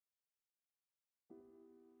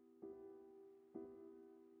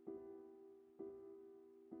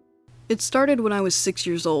It started when I was 6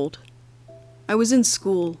 years old. I was in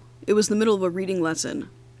school. It was the middle of a reading lesson,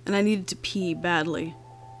 and I needed to pee badly.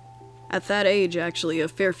 At that age, actually, a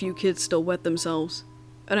fair few kids still wet themselves,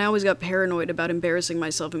 and I always got paranoid about embarrassing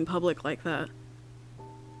myself in public like that.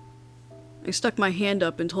 I stuck my hand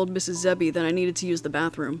up and told Mrs. Zebby that I needed to use the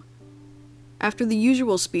bathroom. After the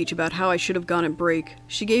usual speech about how I should have gone at break,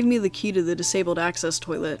 she gave me the key to the disabled access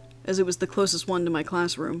toilet, as it was the closest one to my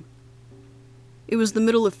classroom. It was the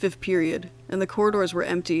middle of 5th period, and the corridors were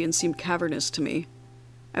empty and seemed cavernous to me.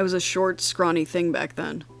 I was a short, scrawny thing back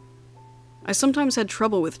then. I sometimes had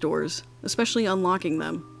trouble with doors, especially unlocking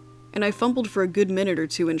them, and I fumbled for a good minute or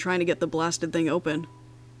two in trying to get the blasted thing open.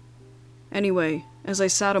 Anyway, as I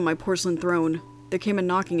sat on my porcelain throne, there came a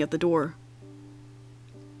knocking at the door.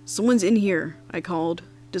 "Someone's in here," I called,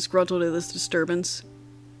 disgruntled at this disturbance.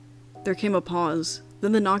 There came a pause,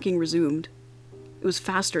 then the knocking resumed. It was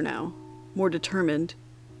faster now, more determined.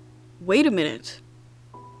 "Wait a minute!"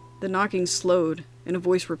 The knocking slowed, and a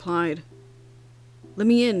voice replied. "Let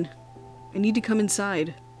me in. I need to come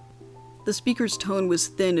inside." The speaker's tone was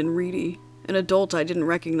thin and reedy, an adult I didn't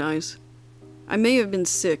recognize. I may have been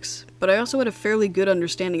 6, but I also had a fairly good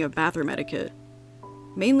understanding of bathroom etiquette.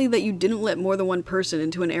 Mainly that you didn't let more than one person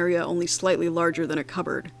into an area only slightly larger than a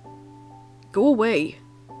cupboard. "Go away!"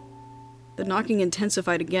 The knocking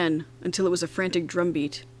intensified again, until it was a frantic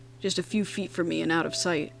drumbeat, just a few feet from me and out of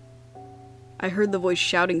sight. I heard the voice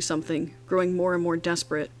shouting something, growing more and more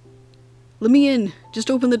desperate. "Let me in!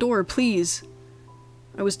 Just open the door, please!"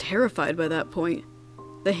 I was terrified by that point.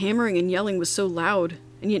 The hammering and yelling was so loud,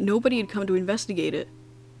 and yet nobody had come to investigate it.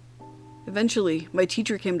 Eventually, my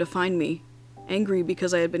teacher came to find me, angry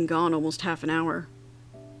because I had been gone almost half an hour.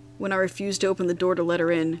 When I refused to open the door to let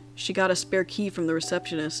her in, she got a spare key from the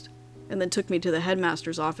receptionist, and then took me to the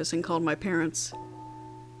headmaster's office and called my parents.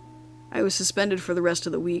 I was suspended for the rest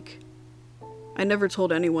of the week. I never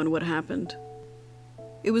told anyone what happened.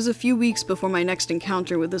 It was a few weeks before my next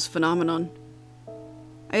encounter with this phenomenon.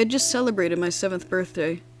 I had just celebrated my 7th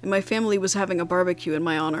birthday, and my family was having a barbecue in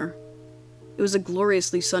my honor. It was a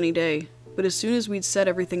gloriously sunny day, but as soon as we'd set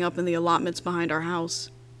everything up in the allotments behind our house,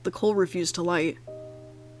 the coal refused to light.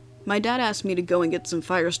 My dad asked me to go and get some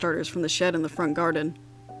fire starters from the shed in the front garden.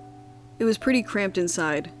 It was pretty cramped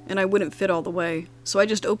inside, and I wouldn't fit all the way, so I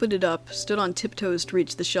just opened it up, stood on tiptoes to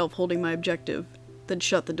reach the shelf holding my objective, then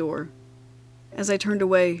shut the door. As I turned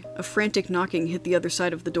away, a frantic knocking hit the other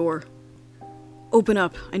side of the door. "Open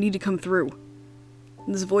up, I need to come through."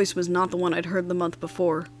 This voice was not the one I'd heard the month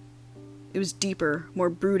before. It was deeper, more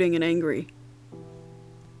brooding and angry.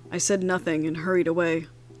 I said nothing and hurried away.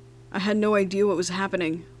 I had no idea what was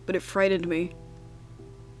happening, but it frightened me.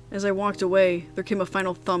 As I walked away, there came a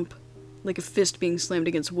final thump, like a fist being slammed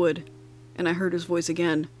against wood, and I heard his voice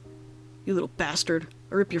again. "You little bastard,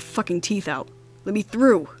 I'll rip your fucking teeth out. Let me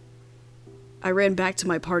through!" I ran back to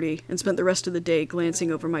my party and spent the rest of the day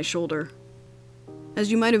glancing over my shoulder.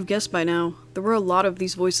 As you might have guessed by now, there were a lot of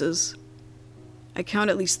these voices. I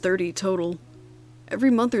count at least 30 total.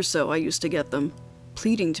 Every month or so I used to get them,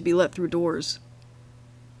 pleading to be let through doors.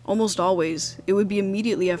 Almost always, it would be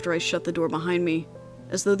immediately after I shut the door behind me,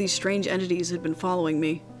 as though these strange entities had been following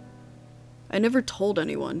me. I never told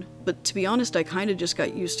anyone, but to be honest, I kinda just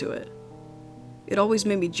got used to it. It always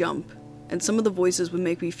made me jump, and some of the voices would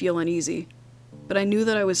make me feel uneasy, but I knew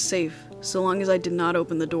that I was safe so long as I did not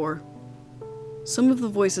open the door. Some of the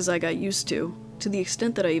voices I got used to the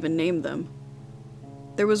extent that I even named them.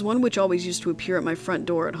 There was one which always used to appear at my front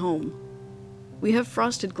door at home. We have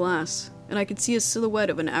frosted glass, and I could see a silhouette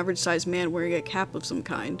of an average-sized man wearing a cap of some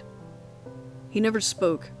kind. He never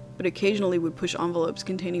spoke, but occasionally would push envelopes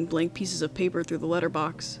containing blank pieces of paper through the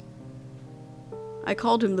letterbox. I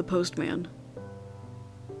called him the postman.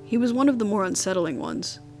 He was one of the more unsettling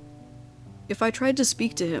ones. If I tried to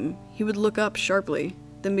speak to him, he would look up sharply,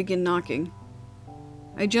 then begin knocking.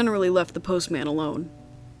 I generally left the postman alone.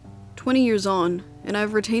 20 years on, and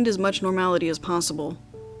I've retained as much normality as possible.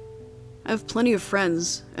 I have plenty of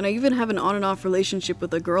friends, and I even have an on-and-off relationship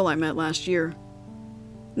with a girl I met last year.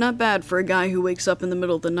 Not bad for a guy who wakes up in the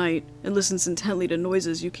middle of the night and listens intently to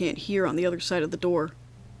noises you can't hear on the other side of the door.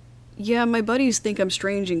 Yeah, my buddies think I'm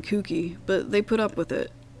strange and kooky, but they put up with it.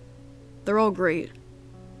 They're all great.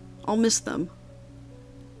 I'll miss them.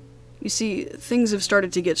 You see, things have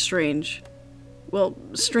started to get strange. Well,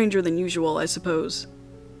 stranger than usual, I suppose.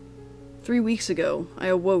 3 weeks ago, I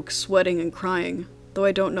awoke sweating and crying, though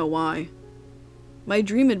I don't know why. My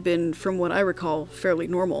dream had been, from what I recall, fairly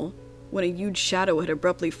normal, when a huge shadow had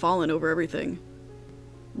abruptly fallen over everything.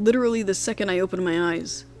 Literally the second I opened my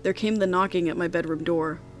eyes, there came the knocking at my bedroom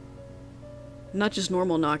door. Not just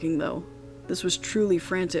normal knocking, though. This was truly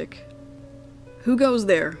frantic, "Who goes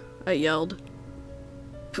there?" I yelled.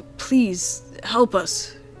 Please, help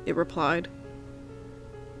us," it replied.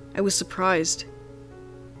 I was surprised.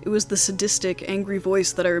 It was the sadistic, angry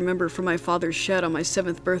voice that I remember from my father's shed on my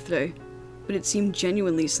 7th birthday, but it seemed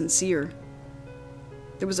genuinely sincere.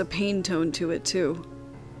 There was a pain tone to it, too,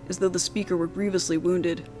 as though the speaker were grievously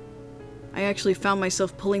wounded. I actually found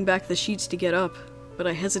myself pulling back the sheets to get up, but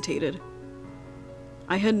I hesitated.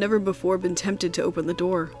 I had never before been tempted to open the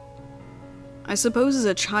door. I suppose as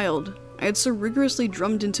a child, I had so rigorously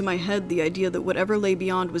drummed into my head the idea that whatever lay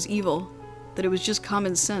beyond was evil, that it was just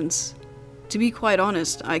common sense. To be quite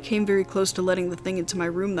honest, I came very close to letting the thing into my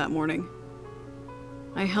room that morning.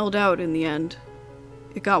 I held out in the end.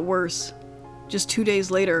 It got worse. Just 2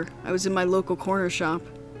 days later, I was in my local corner shop.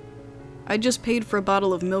 I'd just paid for a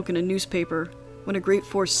bottle of milk and a newspaper when a great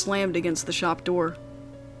force slammed against the shop door.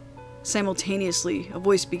 Simultaneously, a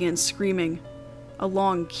voice began screaming, a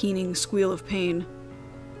long, keening squeal of pain.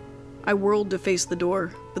 I whirled to face the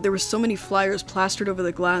door, but there were so many flyers plastered over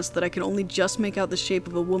the glass that I could only just make out the shape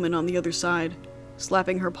of a woman on the other side,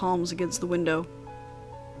 slapping her palms against the window.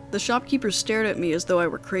 The shopkeeper stared at me as though I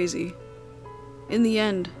were crazy. In the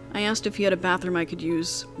end, I asked if he had a bathroom I could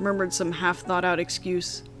use, murmured some half-thought-out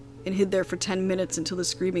excuse, and hid there for 10 minutes until the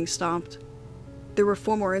screaming stopped. There were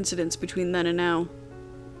 4 more incidents between then and now,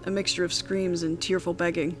 a mixture of screams and tearful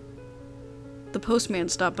begging. The postman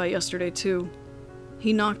stopped by yesterday, too.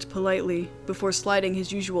 He knocked politely, before sliding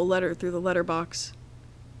his usual letter through the letterbox.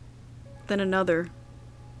 Then another.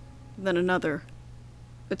 Then another.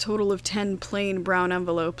 A total of 10 plain brown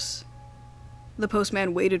envelopes. The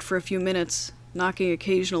postman waited for a few minutes, knocking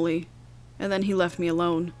occasionally, and then he left me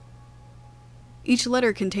alone. Each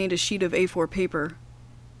letter contained a sheet of A4 paper,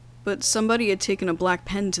 but somebody had taken a black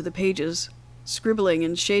pen to the pages, scribbling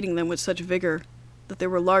and shading them with such vigor that there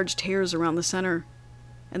were large tears around the center,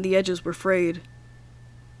 and the edges were frayed.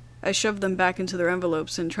 I shoved them back into their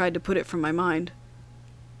envelopes and tried to put it from my mind.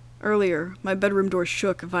 Earlier, my bedroom door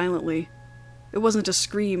shook violently. It wasn't a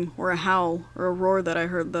scream or a howl or a roar that I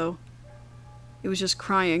heard, though. It was just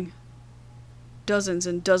crying. Dozens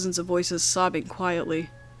and dozens of voices sobbing quietly.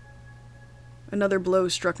 Another blow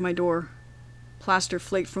struck my door. Plaster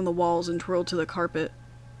flaked from the walls and twirled to the carpet.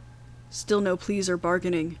 Still no pleas or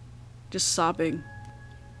bargaining, just sobbing.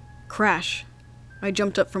 Crash! I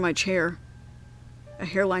jumped up from my chair. A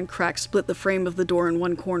hairline crack split the frame of the door in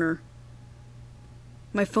one corner.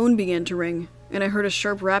 My phone began to ring, and I heard a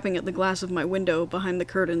sharp rapping at the glass of my window behind the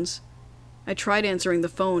curtains. I tried answering the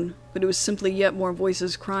phone, but it was simply yet more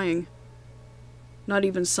voices crying. Not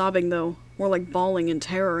even sobbing, though, more like bawling in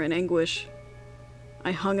terror and anguish.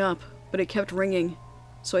 I hung up, but it kept ringing,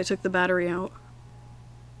 so I took the battery out.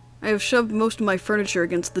 I have shoved most of my furniture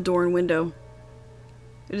against the door and window.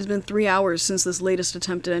 It has been 3 hours since this latest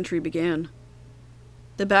attempted entry began.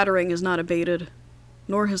 The battering has not abated,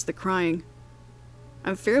 nor has the crying.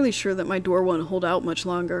 I'm fairly sure that my door won't hold out much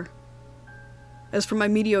longer. As for my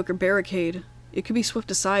mediocre barricade, it could be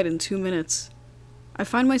swept aside in 2 minutes. I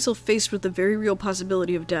find myself faced with the very real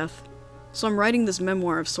possibility of death, so I'm writing this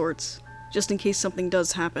memoir of sorts, just in case something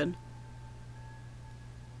does happen.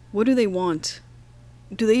 What do they want?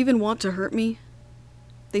 Do they even want to hurt me?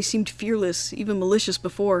 They seemed fearless, even malicious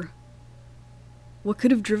before. What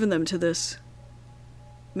could have driven them to this?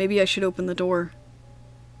 Maybe I should open the door.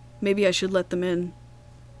 Maybe I should let them in.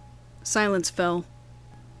 Silence fell.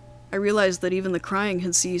 I realized that even the crying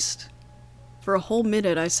had ceased. For a whole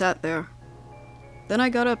minute I sat there. Then I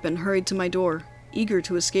got up and hurried to my door, eager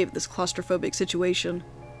to escape this claustrophobic situation.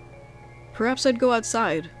 Perhaps I'd go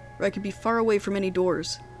outside, where I could be far away from any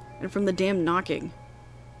doors, and from the damn knocking.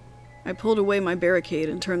 I pulled away my barricade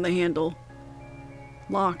and turned the handle.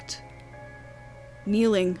 Locked.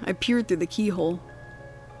 Kneeling, I peered through the keyhole.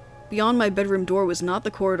 Beyond my bedroom door was not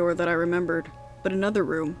the corridor that I remembered, but another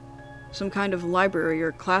room. Some kind of library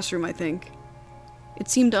or classroom, I think. It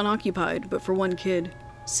seemed unoccupied, but for one kid,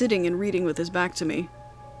 sitting and reading with his back to me.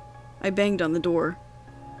 I banged on the door.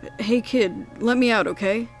 "Hey kid, let me out,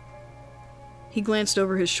 okay?" He glanced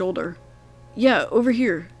over his shoulder. "Yeah, over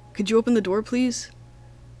here. Could you open the door, please?"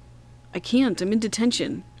 "I can't. I'm in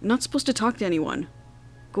detention. I'm not supposed to talk to anyone.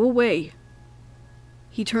 Go away."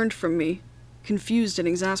 He turned from me. Confused and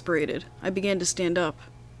exasperated, I began to stand up.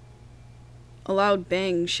 A loud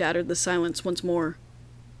bang shattered the silence once more.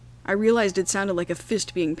 I realized it sounded like a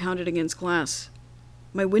fist being pounded against glass.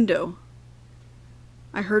 My window.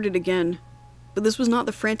 I heard it again, but this was not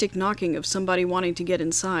the frantic knocking of somebody wanting to get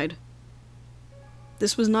inside.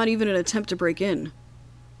 This was not even an attempt to break in.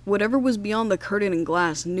 Whatever was beyond the curtain and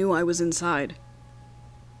glass knew I was inside.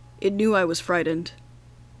 It knew I was frightened,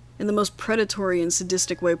 in the most predatory and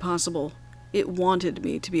sadistic way possible. It wanted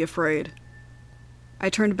me to be afraid. I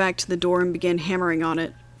turned back to the door and began hammering on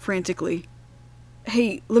it, frantically.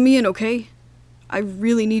 "Hey, let me in, okay? I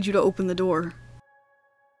really need you to open the door."